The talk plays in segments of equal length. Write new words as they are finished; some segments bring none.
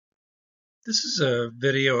This is a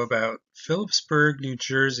video about Phillipsburg, New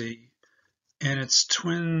Jersey, and its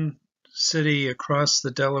twin city across the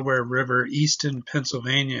Delaware River, Easton,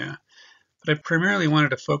 Pennsylvania. But I primarily wanted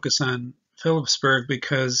to focus on Phillipsburg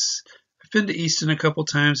because I've been to Easton a couple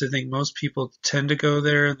times. I think most people tend to go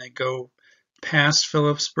there and they go past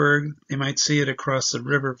Phillipsburg. They might see it across the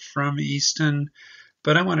river from Easton,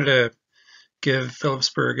 but I wanted to give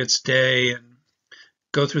Phillipsburg its day and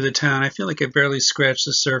go through the town. I feel like I barely scratched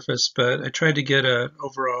the surface, but I tried to get an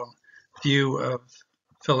overall view of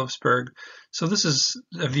Phillipsburg. So this is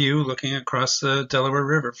a view looking across the Delaware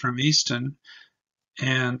River from Easton,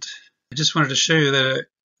 and I just wanted to show you that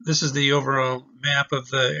this is the overall map of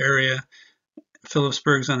the area.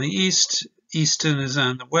 Phillipsburg's on the east, Easton is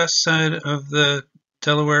on the west side of the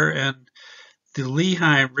Delaware, and the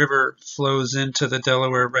Lehigh River flows into the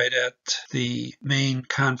Delaware right at the main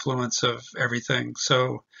confluence of everything.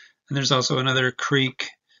 So, and there's also another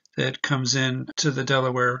creek that comes in to the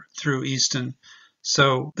Delaware through Easton.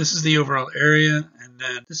 So this is the overall area, and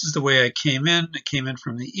then this is the way I came in. I came in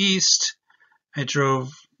from the east. I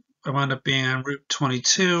wound up being on Route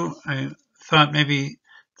 22. I thought maybe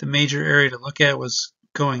the major area to look at was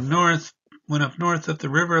going north, went up north of the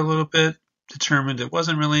river a little bit, determined it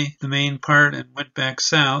wasn't really the main part and went back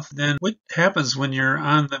south. Then what happens when you're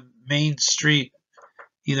on the main street,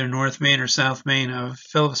 either North Main or South Main of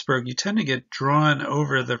Phillipsburg, you tend to get drawn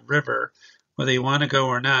over the river, whether you want to go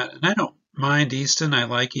or not. And I don't mind Easton, I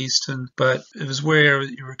like Easton, but it was where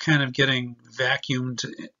you were kind of getting vacuumed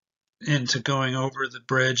into going over the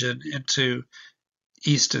bridge and into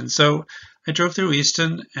Easton. So I drove through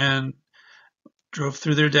Easton and drove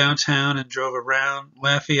through their downtown and drove around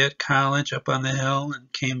Lafayette College up on the hill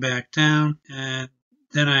and came back down. And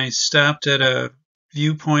then I stopped at a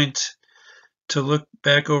viewpoint to look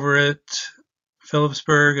back over at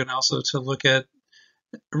Phillipsburg and also to look at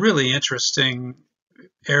a really interesting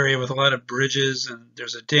area with a lot of bridges, and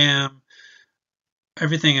there's a dam,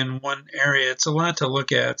 everything in one area. It's a lot to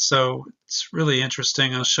look at, so it's really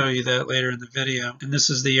interesting. I'll show you that later in the video. And this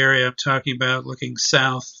is the area I'm talking about, looking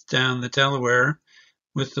south down the Delaware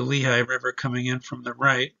with the Lehigh River coming in from the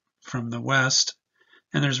right, from the west.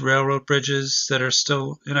 And there's railroad bridges that are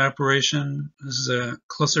still in operation. This is a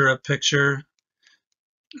closer up picture.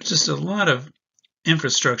 Just a lot of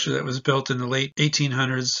infrastructure that was built in the late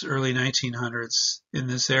 1800s, early 1900s in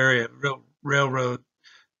this area, real railroad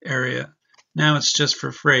area. Now it's just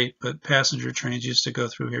for freight, but passenger trains used to go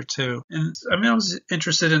through here too. And I mean, I was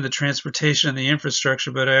interested in the transportation and the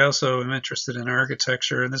infrastructure, but I also am interested in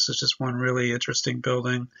architecture, and this is just one really interesting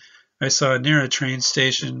building I saw near a train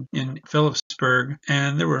station in Phillipsburg,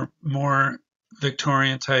 and there were more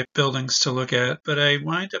Victorian type buildings to look at, but I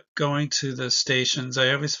wind up going to the stations.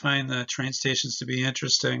 I always find the train stations to be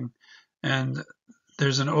interesting, and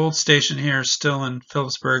there's an old station here still in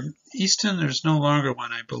Phillipsburg. Easton, there's no longer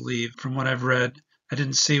one, I believe, from what I've read. I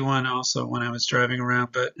didn't see one also when I was driving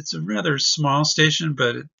around, but it's a rather small station,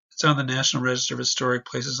 but it's on the National Register of Historic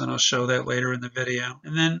Places, and I'll show that later in the video.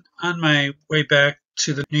 And then on my way back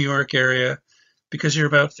to the New York area, because you're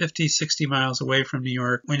about 50, 60 miles away from New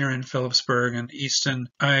York when you're in Phillipsburg and Easton,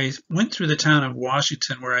 I went through the town of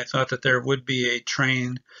Washington where I thought that there would be a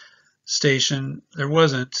train station. There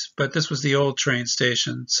wasn't, but this was the old train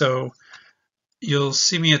station. So you'll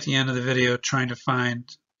see me at the end of the video trying to find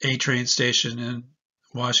a train station in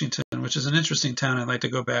Washington, which is an interesting town I'd like to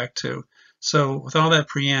go back to. So with all that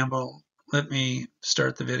preamble, let me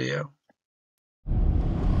start the video.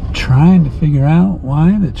 Trying to figure out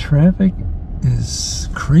why the traffic is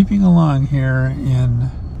creeping along here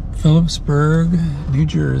in Phillipsburg, New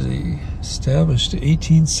Jersey, established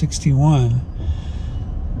 1861.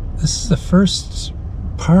 This is the first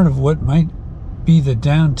part of what might be the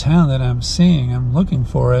downtown that I'm seeing. I'm looking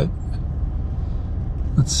for it.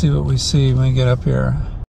 Let's see what we see when we get up here.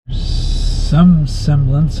 Some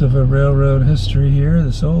semblance of a railroad history here.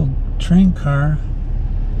 This old train car.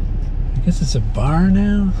 I guess it's a bar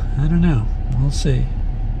now? I don't know. We'll see.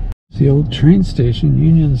 It's the old train station,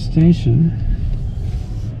 Union Station.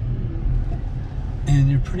 And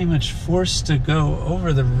you're pretty much forced to go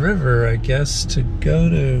over the river, I guess, to go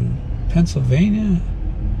to Pennsylvania?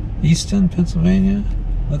 Easton, Pennsylvania?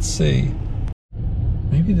 Let's see.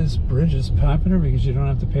 Maybe this bridge is popular because you don't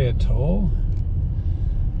have to pay a toll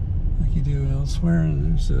like you do elsewhere.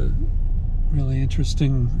 And there's a really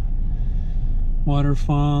interesting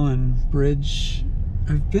waterfall and bridge.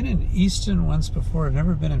 I've been in Easton once before. I've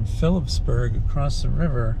never been in Phillipsburg across the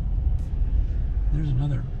river. There's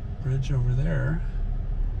another bridge over there.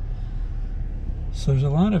 So there's a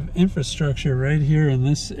lot of infrastructure right here in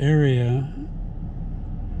this area.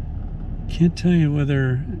 Can't tell you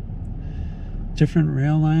whether different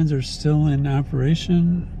rail lines are still in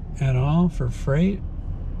operation at all for freight.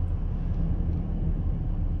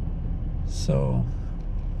 So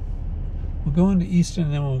we'll go into Easton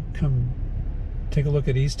and then we'll come take a look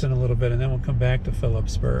at Easton a little bit, and then we'll come back to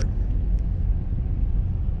Phillipsburg.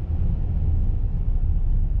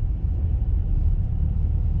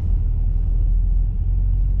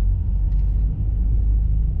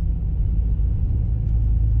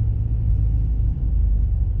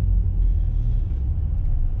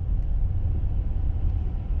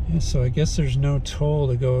 Yeah, so I guess there's no toll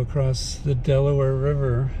to go across the Delaware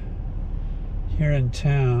River here in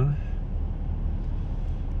town.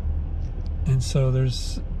 And so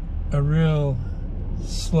there's a real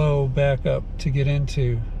slow backup to get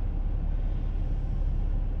into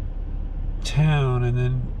town, and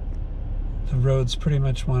then the roads pretty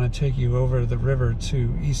much want to take you over the river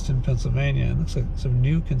to Easton, Pennsylvania. It looks like some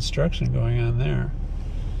new construction going on there.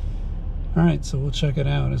 All right, so we'll check it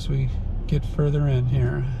out as we get further in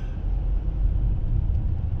here.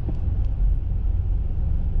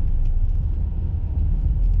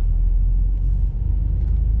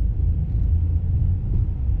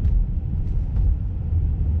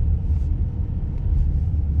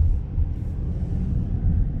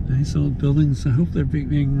 Nice old buildings. I hope they're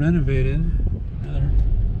being renovated. Another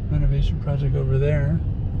renovation project over there.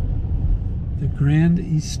 The Grand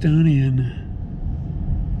Eastonian.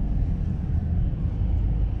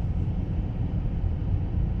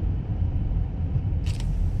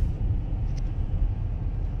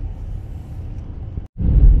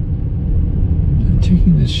 I'm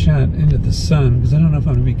taking this shot into the sun because I don't know if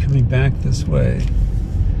I'm going to be coming back this way.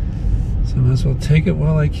 So I might as well take it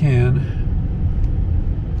while I can.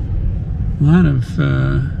 A lot of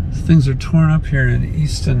things are torn up here in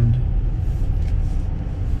Easton.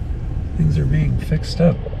 Things are being fixed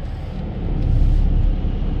up.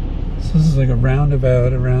 So this is like a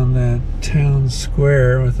roundabout around the town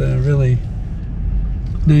square with a really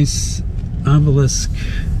nice obelisk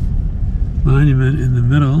monument in the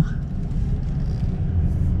middle.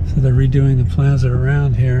 So they're redoing the plaza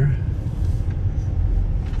around here.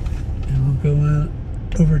 And we'll go out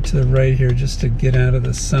over to the right here just to get out of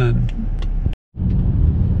the sun.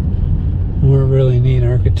 More really neat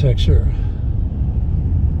architecture.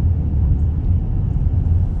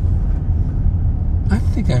 I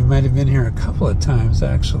think I might have been here a couple of times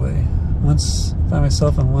actually. Once by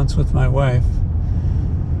myself and once with my wife.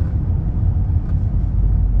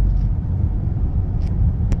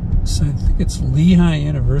 So I think it's Lehigh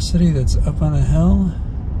University that's up on the hill.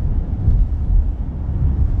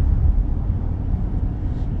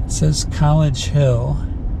 It says College Hill.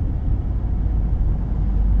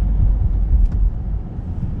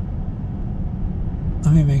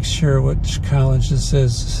 Let me make sure which college this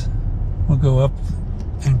is. We'll go up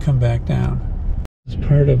and come back down. It's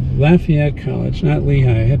part of Lafayette College, not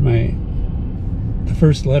Lehigh. I had the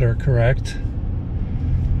first letter correct.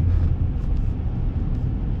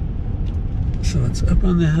 So it's up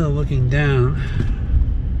on the hill looking down.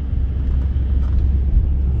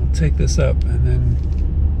 I'll take this up and then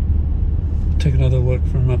take another look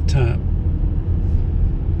from up top.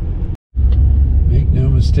 Make no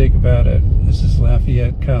mistake about it, this is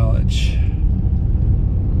Lafayette College.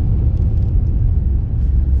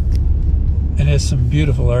 It has some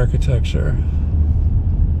beautiful architecture.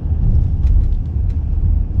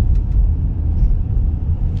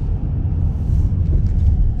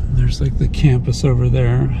 And there's like the campus over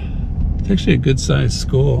there. It's actually a good sized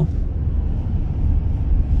school.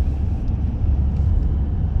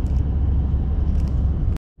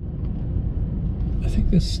 I think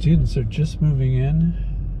the students are just moving in.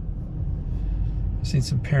 I've seen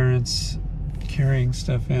some parents carrying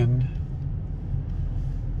stuff in.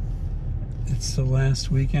 It's the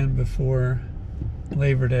last weekend before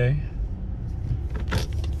Labor Day.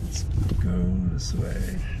 Let's go this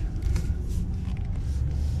way.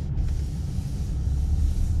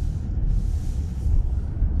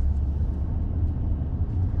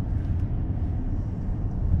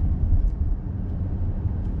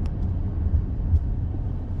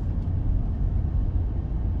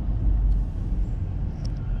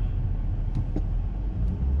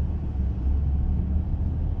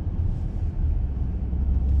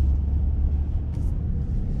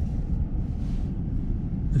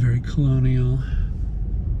 Very colonial.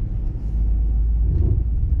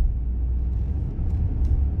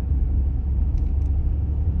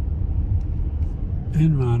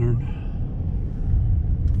 And modern.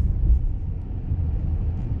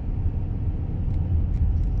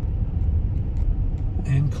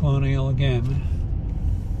 And colonial again.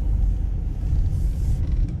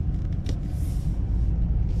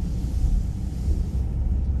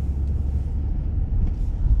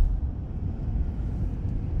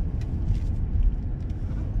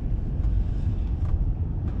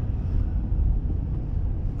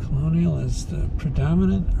 the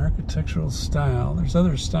predominant architectural style. There's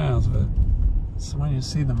other styles, but it's the one you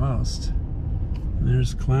see the most. And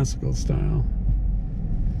there's classical style.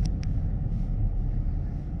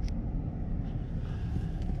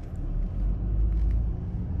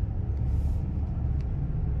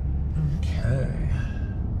 Okay.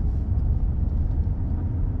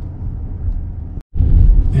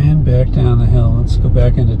 And back down the hill. Let's go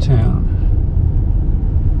back into town.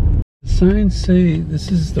 The signs say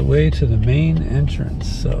this is the way to the main entrance,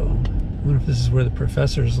 so I wonder if this is where the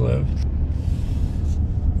professors live.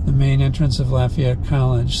 The main entrance of Lafayette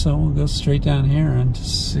College. So we'll go straight down here and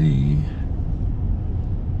see.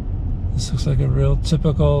 This looks like a real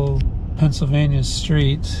typical Pennsylvania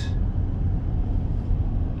street.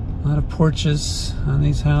 A lot of porches on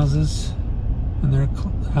these houses, and their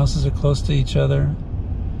houses are close to each other.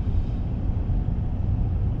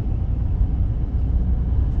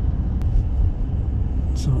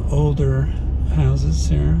 Some older houses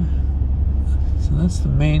here. So that's the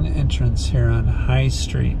main entrance here on High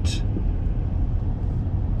Street.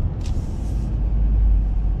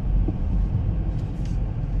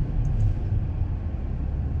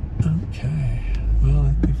 Okay,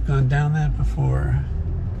 well, we've gone down that before.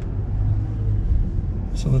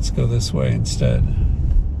 So let's go this way instead.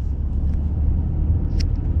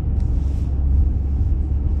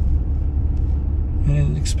 I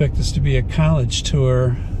didn't expect this to be a college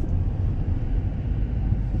tour.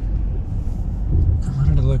 I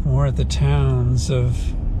wanted to look more at the towns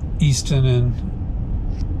of Easton and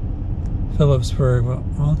Phillipsburg.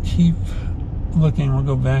 We'll keep looking. We'll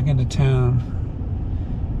go back into town.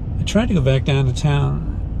 I tried to go back down to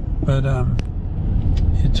town, but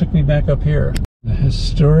it took me back up here. The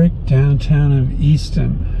historic downtown of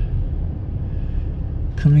Easton.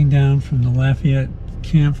 Coming down from the Lafayette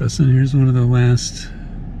campus, and here's one of the last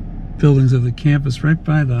buildings of the campus right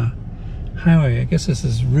by the highway. I guess this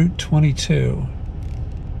is Route 22.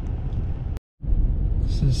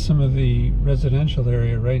 This is some of the residential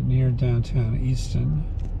area right near downtown Easton.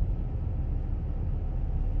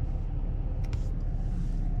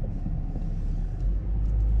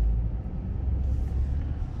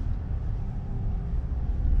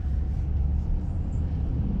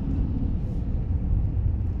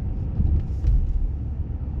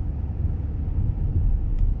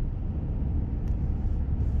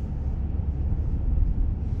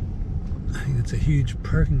 It's a huge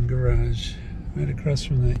parking garage right across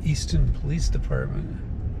from the Easton Police Department.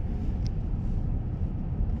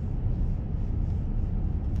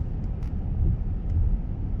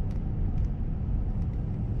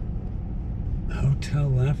 Hotel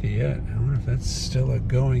Lafayette. I wonder if that's still a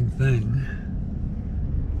going thing.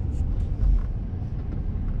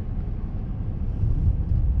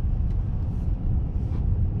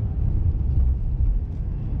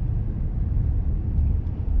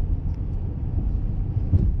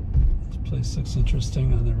 Place looks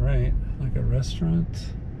interesting on the right, like a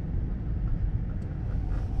restaurant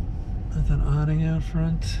with an awning out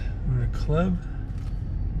front, or a club.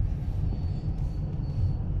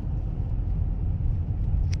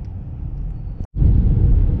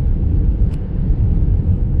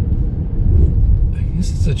 I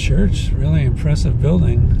guess it's a church. Really impressive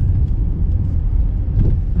building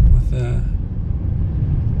with a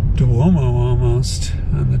Duomo almost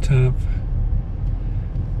on the top.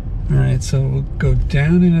 Alright, so we'll go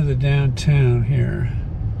down into the downtown here.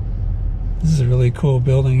 This is a really cool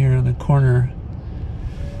building here on the corner.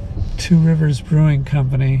 Two Rivers Brewing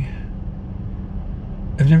Company.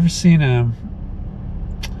 I've never seen a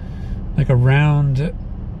round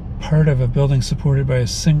part of a building supported by a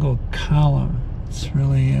single column. It's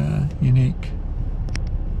really unique.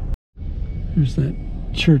 There's that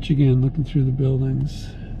church again, looking through the buildings.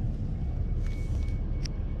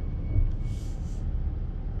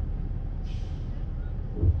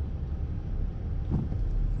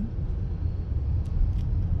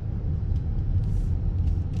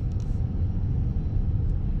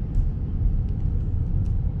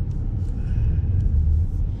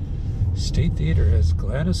 State Theater has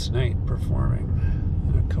Gladys Knight performing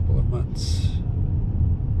in a couple of months.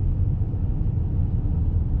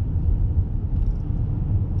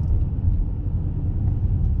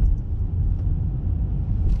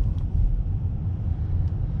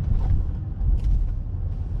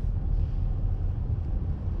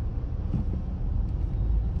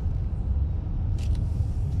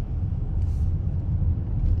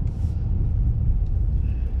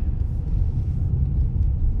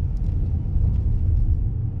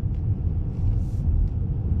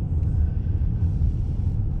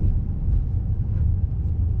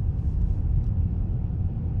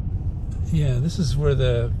 Yeah, this is where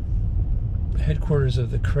the headquarters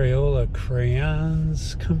of the Crayola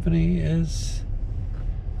Crayons Company is.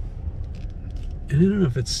 And I don't know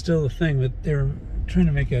if it's still a thing, but they're trying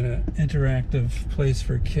to make it an interactive place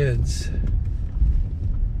for kids.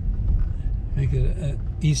 Make it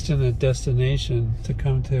Easton a destination to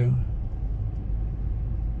come to.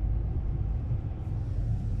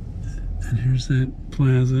 And here's that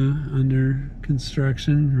plaza under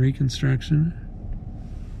construction, reconstruction.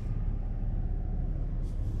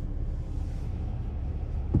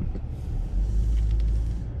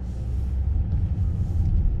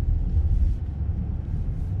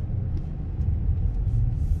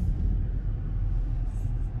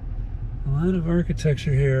 A lot of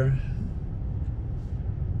architecture here.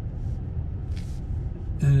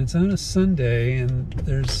 And it's on a Sunday, and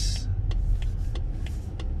there's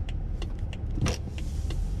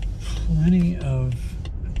plenty of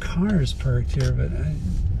cars parked here, but I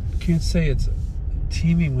can't say it's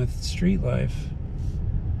teeming with street life.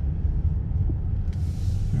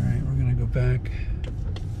 Alright, we're gonna go back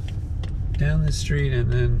down the street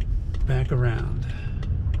and then back around.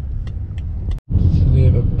 So we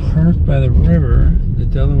have a park by the river, the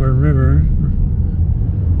Delaware River,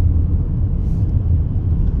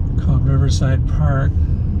 called Riverside Park.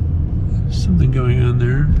 There's something going on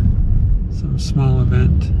there, some small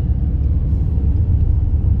event.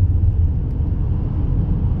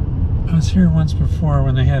 I was here once before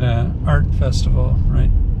when they had an art festival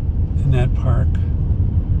right in that park.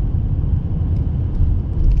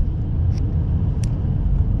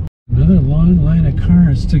 Another long line of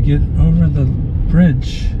cars to get over the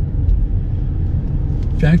bridge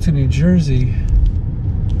back to New Jersey.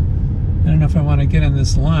 I don't know if I want to get in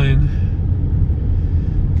this line.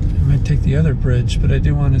 I might take the other bridge, but I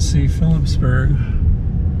do want to see Phillipsburg.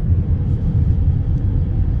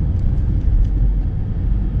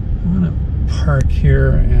 I want to park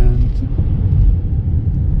here and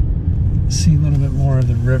see a little bit more of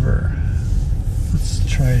the river. Let's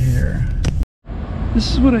try here.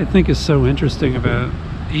 This is what I think is so interesting about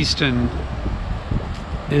Easton,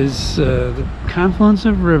 is the confluence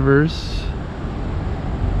of rivers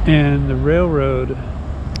and the railroad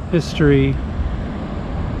history.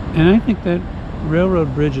 And I think that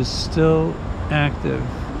railroad bridge is still active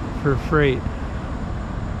for freight.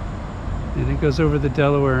 And it goes over the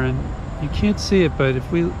Delaware, and you can't see it, but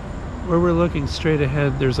where we're looking straight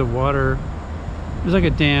ahead, there's there's like a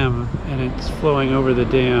dam, and it's flowing over the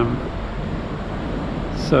dam.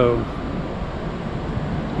 So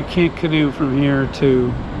you can't canoe from here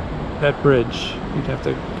to that bridge. You'd have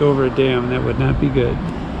to go over a dam. That would not be good.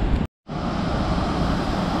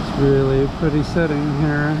 It's really a pretty setting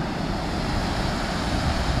here.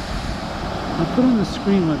 I'll put on the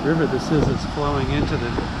screen what river this is that's flowing into the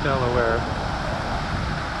Delaware.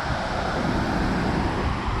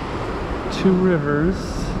 Two rivers,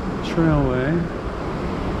 trailway.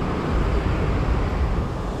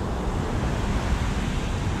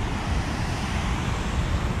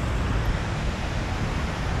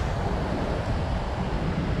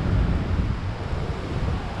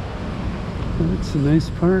 It's a nice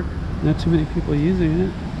park. Not too many people using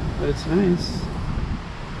it, but it's nice.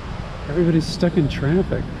 Everybody's stuck in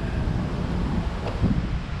traffic.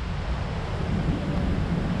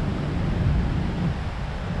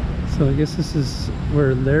 So I guess this is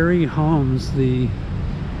where Larry Holmes, the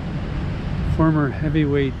former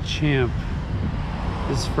heavyweight champ,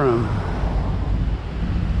 is from.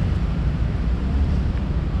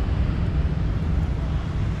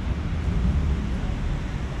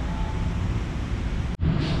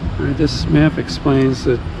 Alright, this map explains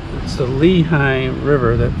that it's the Lehigh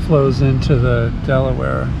River that flows into the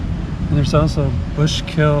Delaware. And there's also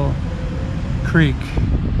Bushkill Creek.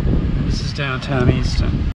 This is downtown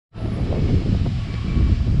Easton.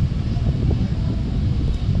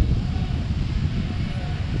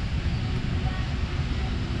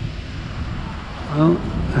 Well,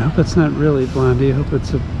 I hope it's not really Blondie. I hope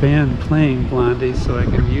it's a band playing Blondie so I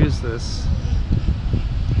can use this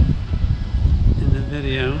in the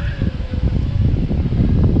video.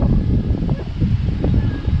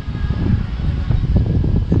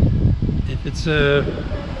 If it's a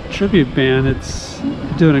tribute band, it's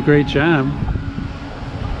doing a great job.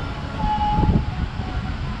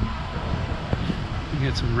 You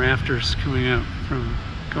got some rafters coming up from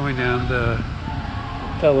going down the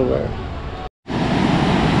Delaware.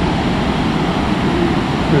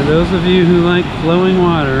 For those of you who like flowing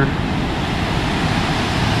water,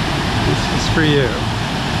 this is for you.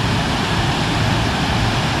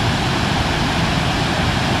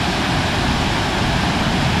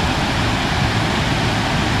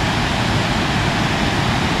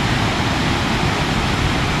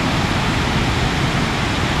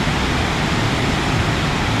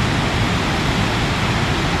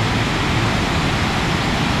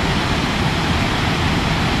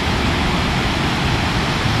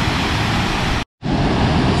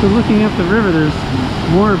 looking up the river, there's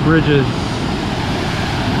more bridges.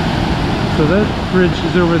 So that bridge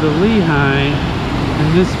is over the Lehigh,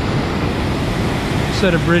 and this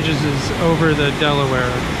set of bridges is over the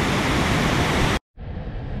Delaware.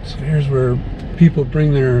 So here's where people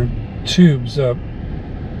bring their tubes up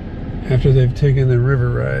after they've taken the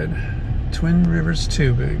river ride. Twin Rivers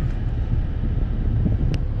tubing.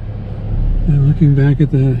 And looking back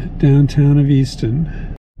at the downtown of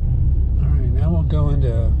Easton. Alright, now we'll go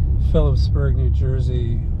into Phillipsburg, New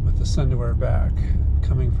Jersey with the sun to our back,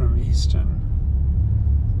 coming from Easton.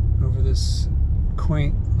 Over this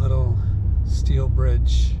quaint little steel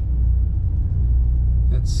bridge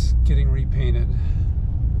that's getting repainted.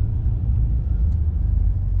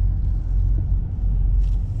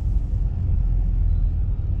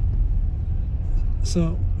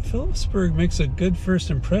 So Phillipsburg makes a good first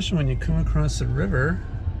impression when you come across the river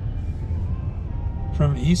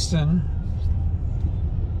from Easton.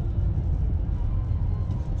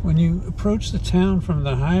 When you approach the town from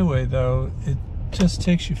the highway, though, it just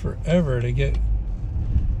takes you forever to get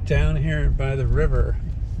down here by the river.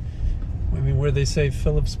 I mean, where they say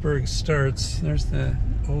Phillipsburg starts, there's the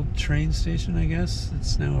old train station, I guess.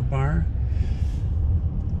 It's now a bar.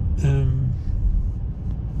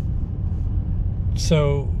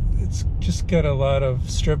 So it's just got a lot of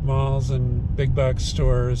strip malls and big box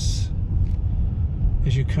stores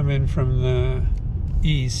as you come in from the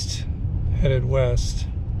east, headed west.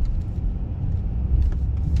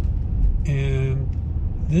 And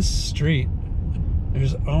this street,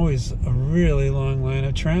 there's always a really long line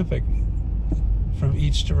of traffic from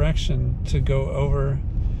each direction to go over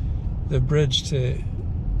the bridge to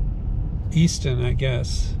Easton, I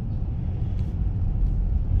guess.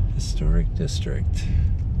 Historic district.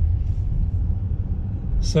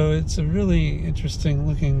 So it's a really interesting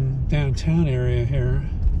looking downtown area here.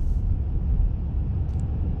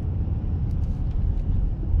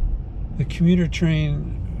 The commuter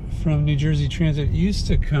train from New Jersey Transit used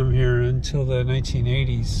to come here until the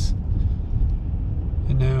 1980s,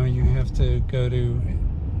 and now you have to go to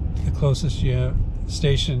the closest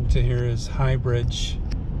station to here is High Bridge.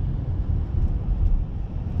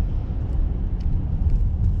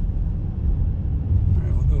 All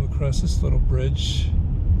right, we'll go across this little bridge.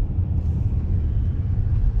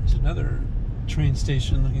 There's another train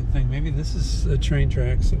station looking thing. Maybe this is a train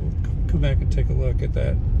track, so we'll come back and take a look at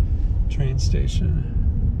that train station.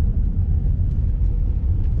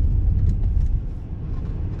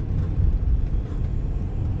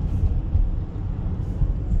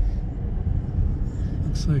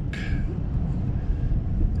 Looks like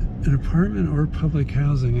an apartment or public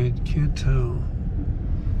housing. I can't tell.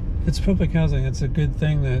 If it's public housing, it's a good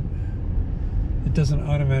thing that it doesn't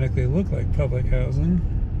automatically look like public housing.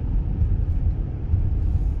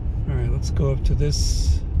 All right, let's go up to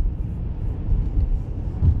this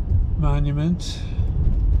monument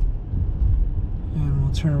and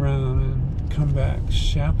we'll turn around and come back.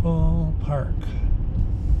 Chapel Park,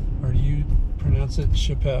 or do you pronounce it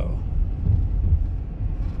Chappelle?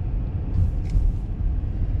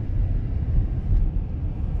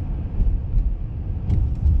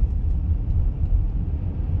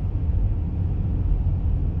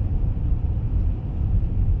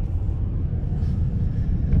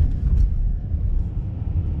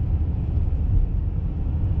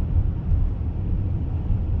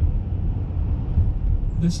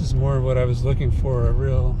 This is more of what I was looking for, a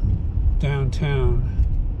real downtown.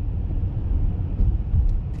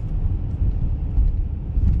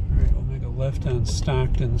 All right, we'll make a left on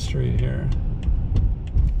Stockton Street here.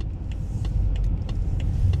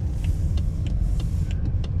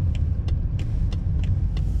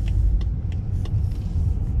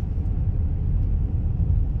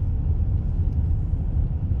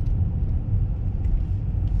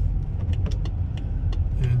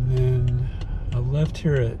 Left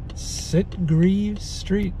here at Sitgreaves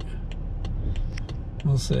Street.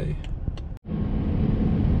 We'll see. A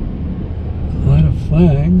lot of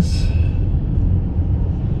flags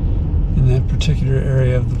in that particular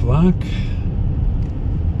area of the block.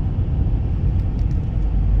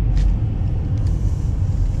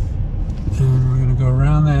 And we're going to go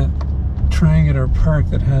around that triangular park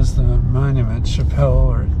that has the monument, Chappelle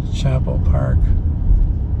or Chapel Park.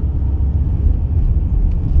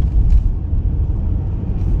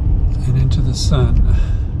 And into the sun.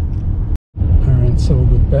 Alright, so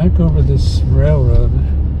we'll go back over this railroad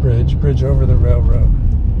bridge over the railroad.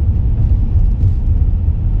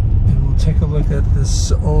 And we'll take a look at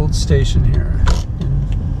this old station here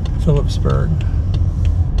in Phillipsburg.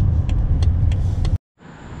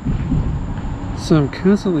 So I'm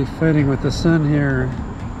constantly fighting with the sun here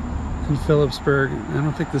in Phillipsburg. I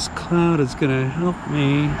don't think this cloud is going to help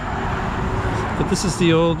me, but this is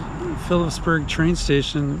the old Phillipsburg train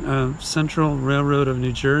station, Central Railroad of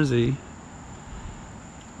New Jersey.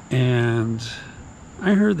 And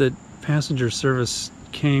I heard that passenger service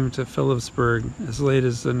came to Phillipsburg as late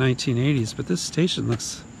as the 1980s, but this station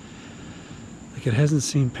looks like it hasn't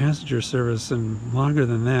seen passenger service in longer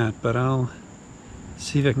than that, but I'll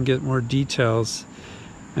see if I can get more details.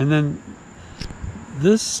 And then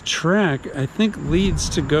this track, I think, leads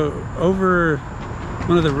to go over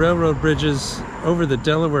one of the railroad bridges over the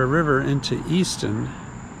Delaware River into Easton,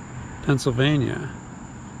 Pennsylvania.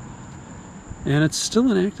 And it's still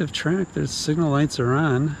an active track. There's signal lights are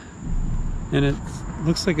on, and it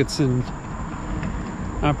looks like it's in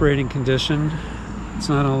operating condition. It's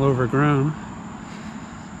not all overgrown.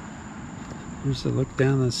 Here's a look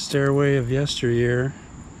down the stairway of yesteryear,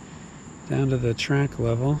 down to the track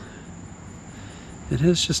level. It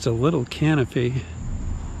has just a little canopy,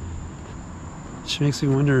 which makes me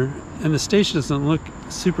wonder, and the station doesn't look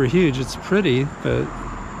super huge. It's pretty, but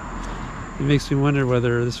it makes me wonder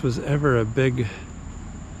whether this was ever a big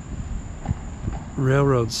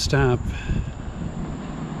railroad stop.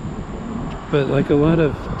 But like a lot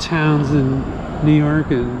of towns in New York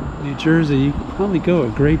and New Jersey, you can probably go a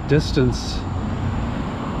great distance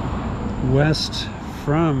west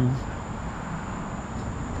from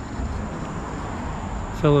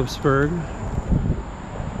Phillipsburg.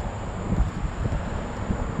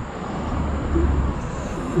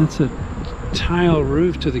 That's a tile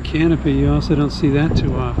roof to the canopy. You also don't see that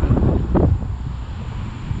too often.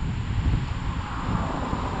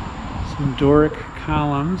 Some Doric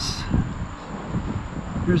columns.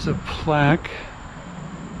 Here's a plaque.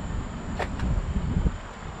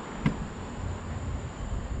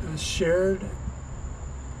 A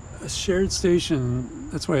shared station.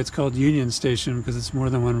 That's why it's called Union Station, because it's more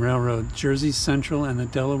than one railroad. Jersey Central and the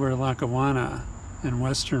Delaware Lackawanna and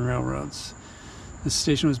Western railroads. This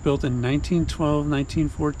station was built in 1912,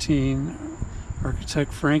 1914.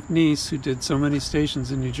 Architect Frank Neese, who did so many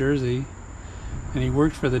stations in New Jersey, and he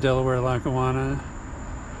worked for the Delaware Lackawanna.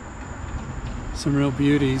 Some real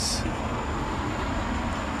beauties.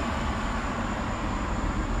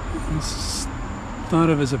 It's thought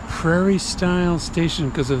of as a prairie-style station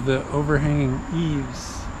because of the overhanging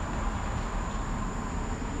eaves.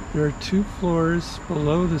 There are 2 floors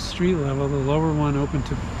below the street level. The lower one open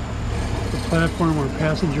to the platform where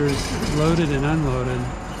passengers loaded and unloaded.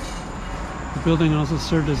 The building also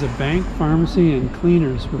served as a bank, pharmacy, and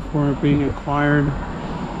cleaners before being acquired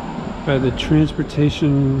by the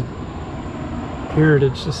Transportation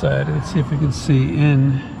Heritage Society. Let's see if we can see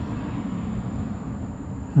in.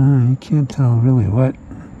 You can't tell really what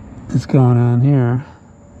is going on here.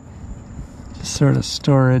 Just sort of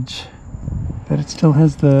storage. But it still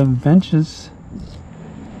has the benches.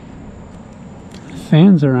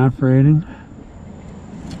 Fans are operating.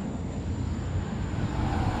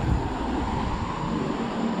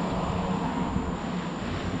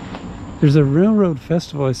 There's a railroad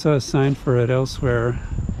festival. I saw a sign for it elsewhere.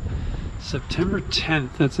 September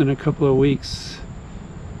 10th, that's in a couple of weeks,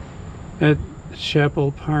 at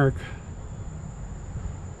Chapel Park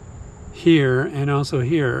here and also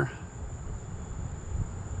here.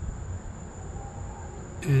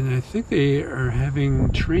 And I think they are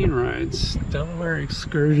having train rides, Delaware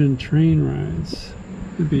excursion train rides.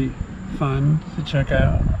 It'd be fun to check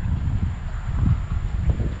out.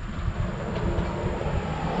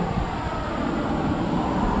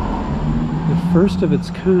 The first of its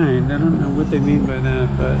kind. I don't know what they mean by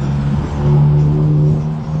that, but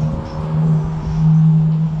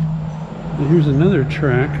and here's another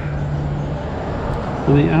track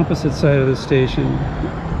on the opposite side of the station,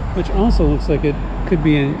 which also looks like it could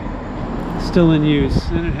be still in use,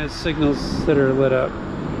 and it has signals that are lit up.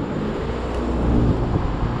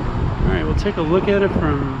 Alright, we'll take a look at it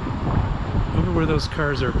from over where those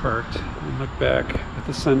cars are parked and look back at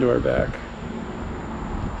the sun to our back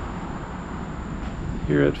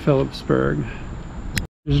here at Phillipsburg.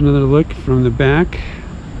 Here's another look from the back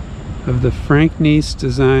of the Frank Neese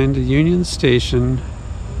designed Union Station,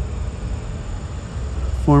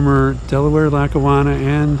 former Delaware Lackawanna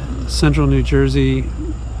and Central New Jersey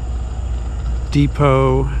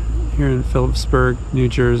depot here in Phillipsburg, New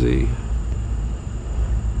Jersey.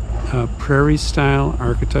 Prairie-style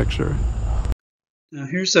architecture. Now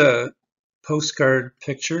here's a postcard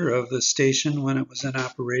picture of the station when it was in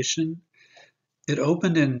operation. It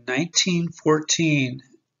opened in 1914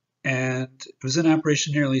 and it was in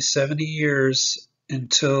operation nearly 70 years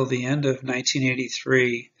until the end of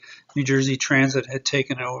 1983. New Jersey Transit had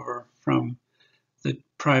taken over from the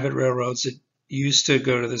private railroads. It used to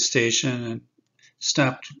go to the station and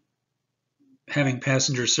stopped having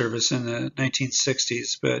passenger service in the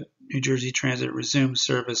 1960s, but New Jersey Transit resumed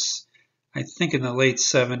service, I think, in the late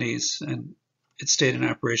 70s, and it stayed in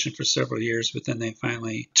operation for several years, but then they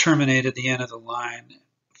finally terminated the end of the line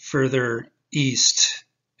further east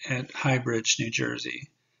at High Bridge, New Jersey.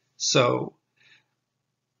 So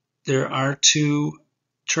there are 2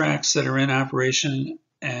 tracks that are in operation,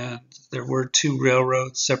 and there were 2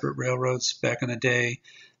 railroads, separate railroads back in the day,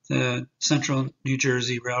 the Central New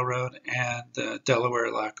Jersey Railroad and the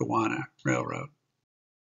Delaware-Lackawanna Railroad.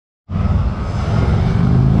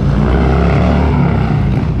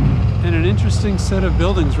 And an interesting set of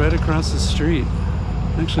buildings right across the street.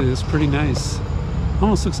 Actually, it's pretty nice.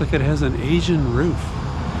 Almost looks like it has an Asian roof.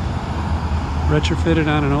 Retrofitted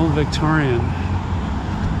on an old Victorian.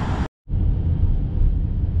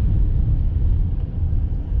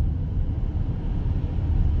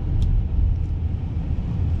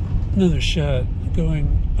 Another shot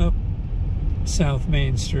going up South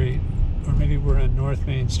Main Street, or maybe we're on North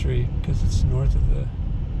Main Street because it's north of the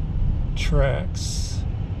tracks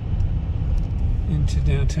into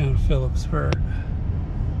downtown Phillipsburg.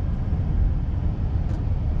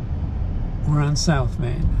 We're on South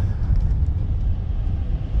Main.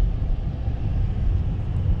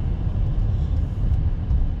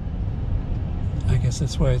 I guess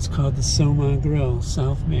that's why it's called the Soma Grill,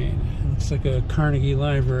 South Main. It looks like a Carnegie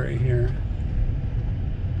Library here.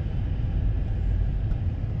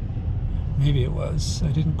 Maybe it was. I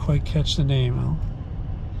didn't quite catch the name. I'll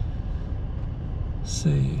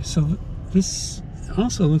see. So this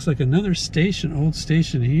also looks like another station, old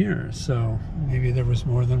station here. So maybe there was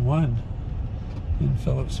more than one in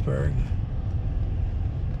Phillipsburg.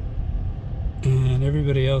 And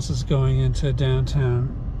everybody else is going into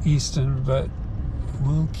downtown Easton, but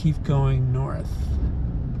we'll keep going north.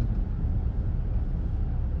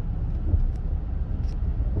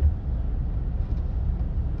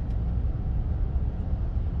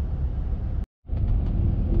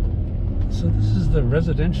 So this is the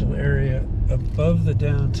residential area above the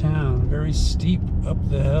downtown, very steep up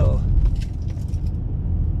the hill.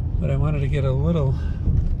 But I wanted to get a little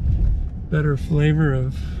better flavor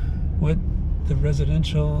of what the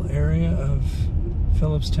residential area of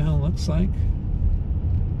Phillipstown looks like.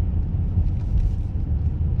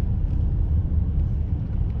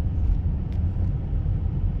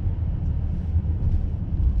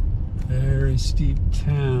 Very steep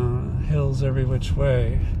town, hills every which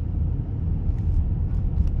way.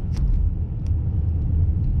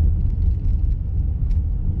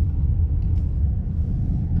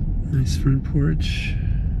 Nice front porch.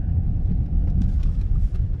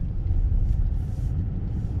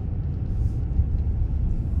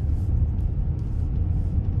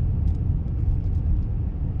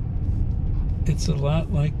 It's a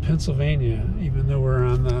lot like Pennsylvania, even though we're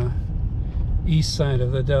on the east side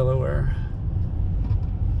of the Delaware.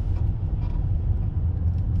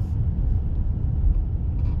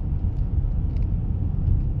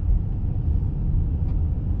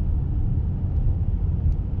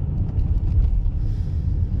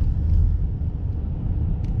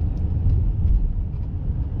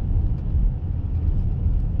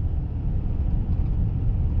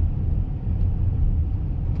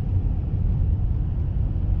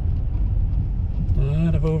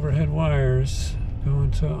 Overhead wires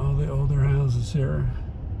going to all the older houses here.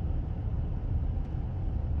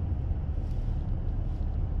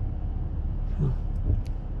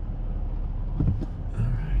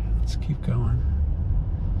 Alright, let's keep going.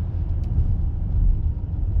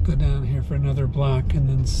 Go down here for another block and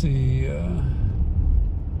then see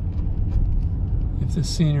if the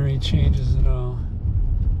scenery changes at all.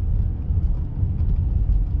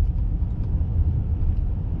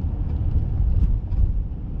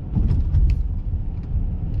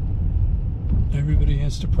 Everybody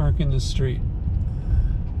has to park in the street.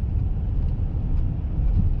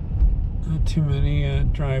 Not too many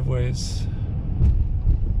driveways.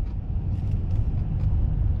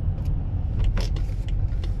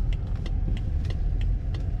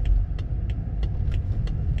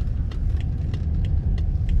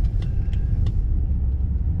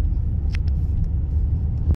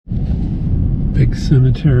 Big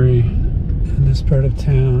cemetery in this part of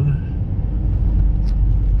town.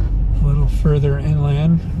 A little further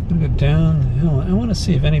inland. I'm gonna go down the hill. I want to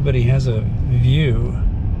see if anybody has a view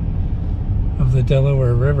of the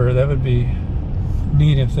Delaware River. That would be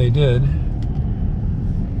neat if they did.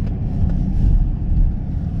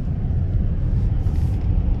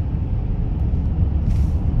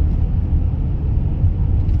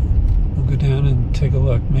 We'll go down and take a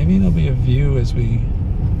look. Maybe there'll be a view as we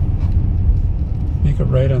a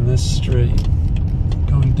right on this street,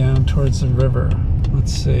 going down towards the river.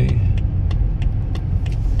 Let's see.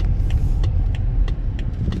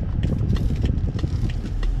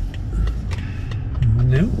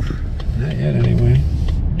 Nope, not yet anyway.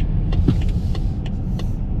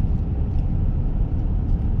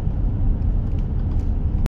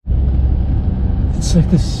 It's like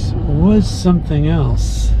this was something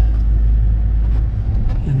else,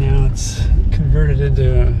 and now it's converted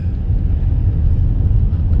into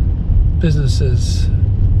businesses.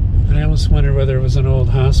 And I almost wonder whether it was an old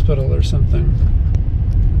hospital or something.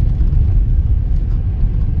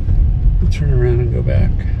 I'll turn around and go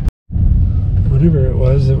back. Whatever it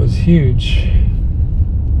was huge.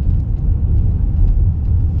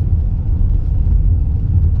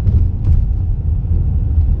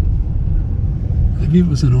 Maybe it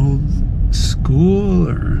was an old school,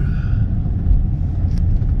 or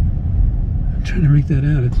I'm trying to make that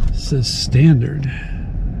out. It says standard.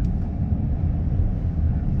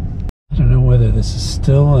 I don't know whether this is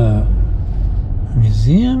still a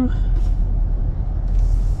museum.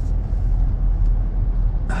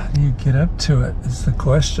 How do you get up to it is the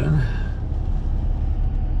question.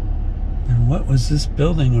 And what was this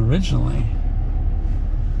building originally?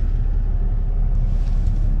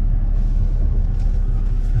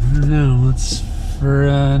 I don't know. Let's for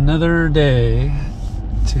another day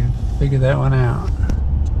to figure that one out.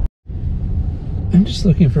 I'm just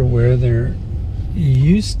looking for where there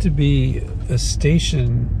used to be a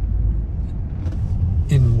station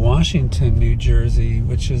in Washington, New Jersey,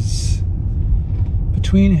 which is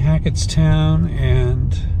between Hackettstown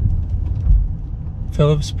and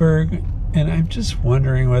Phillipsburg, and I'm just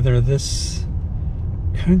wondering whether this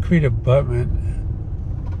concrete abutment,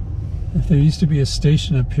 if there used to be a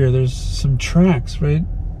station up here. There's some tracks right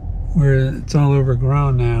where it's all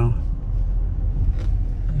overgrown now.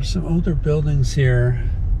 There's some older buildings here.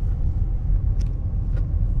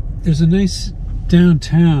 There's a nice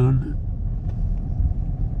downtown.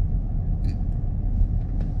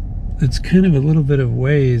 It's kind of a little bit of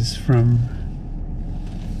ways from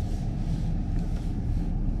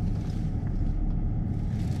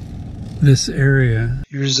this area.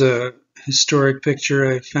 Here's a historic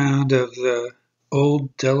picture I found of the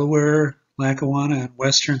old Delaware, Lackawanna, and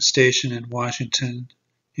Western Station in Washington,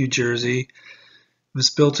 New Jersey. It was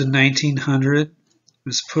built in 1900. It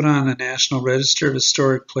was put on the National Register of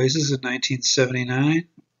Historic Places in 1979,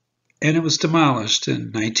 and it was demolished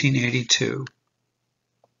in 1982.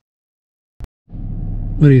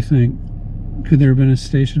 What do you think? Could there have been a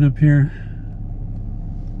station up here?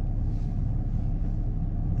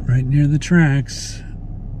 Right near the tracks.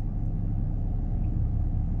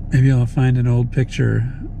 Maybe I'll find an old picture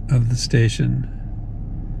of the station.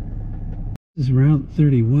 This is Route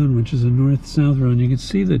 31, which is a north-south road. You can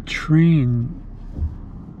see the train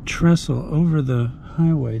trestle over the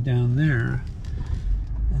highway down there.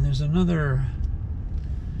 And there's another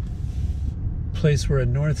place where a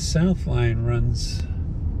north-south line runs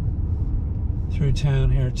through town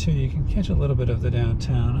here too. You can catch a little bit of the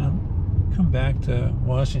downtown. I'll come back to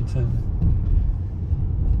Washington.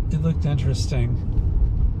 It looked interesting.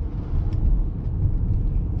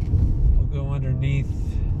 We'll go underneath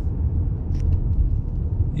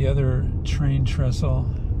the other train trestle.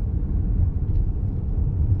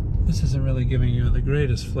 This isn't really giving you the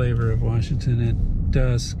greatest flavor of Washington at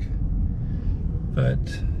dusk, but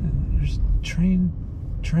there's train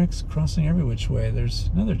tracks crossing every which way. There's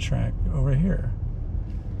another track over here.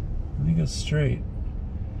 Let me go straight,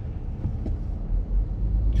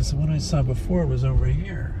 because the one I saw before was over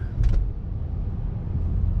here.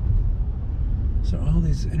 So all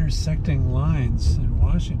these intersecting lines in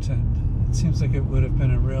Washington, it seems like it would have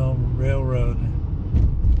been a real railroad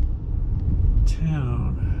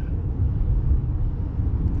town.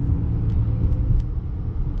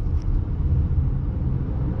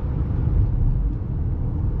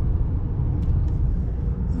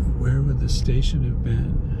 Where would the station have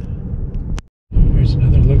been? Here's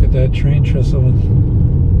another look at that train trestle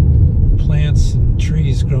with plants and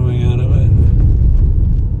trees growing out of it.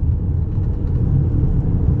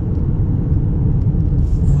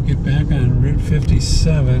 We'll get back on Route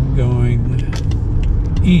 57 going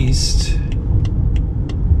east.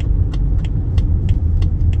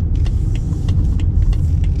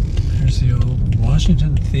 There's the old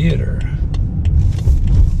Washington Theater.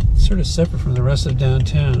 Sort of separate from the rest of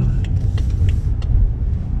downtown.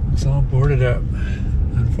 It's all boarded up,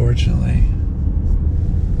 unfortunately.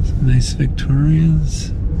 Some nice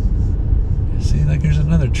Victorians. See, like there's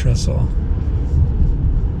another trestle.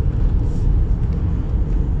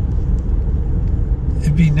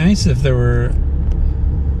 It'd be nice if there were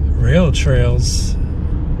rail trails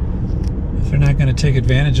they're not going to take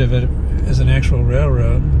advantage of it as an actual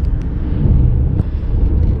railroad,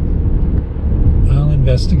 I'll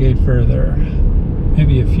investigate further.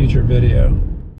 Maybe a future video.